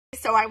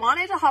So I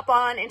wanted to hop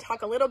on and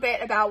talk a little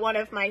bit about one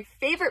of my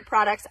favorite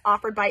products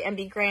offered by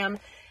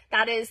MBGRAM.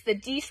 That is the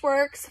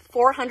DeatschWerks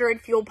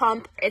 400 fuel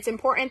pump. It's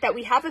important that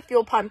we have a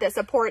fuel pump that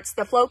supports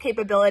the flow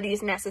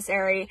capabilities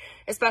necessary,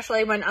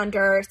 especially when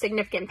under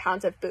significant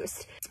pounds of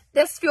boost.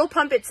 This fuel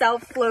pump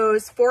itself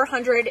flows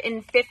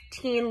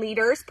 415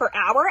 liters per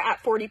hour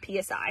at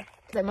 40 psi.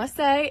 I must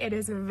say, it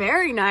is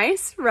very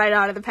nice right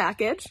out of the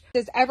package.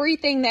 This is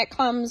everything that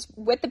comes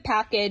with the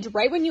package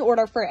right when you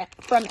order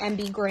from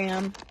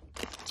MBGRAM.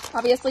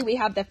 Obviously, we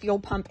have the fuel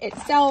pump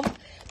itself,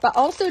 but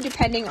also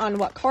depending on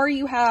what car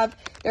you have,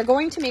 they're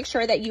going to make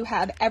sure that you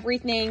have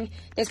everything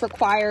that's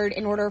required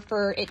in order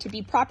for it to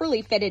be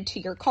properly fitted to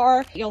your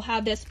car. You'll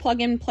have this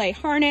plug-and-play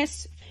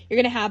harness.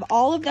 You're going to have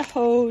all of the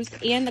hose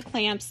and the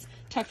clamps.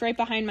 Tucked right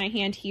behind my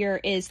hand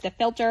here is the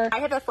filter. I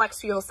have a flex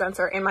fuel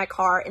sensor in my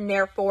car, and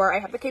therefore I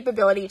have the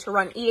capability to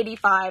run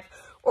E85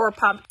 or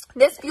pump.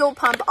 This fuel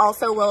pump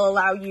also will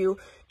allow you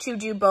to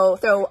do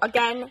both. So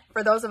again,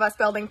 for those of us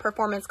building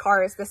performance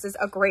cars, this is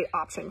a great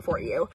option for you.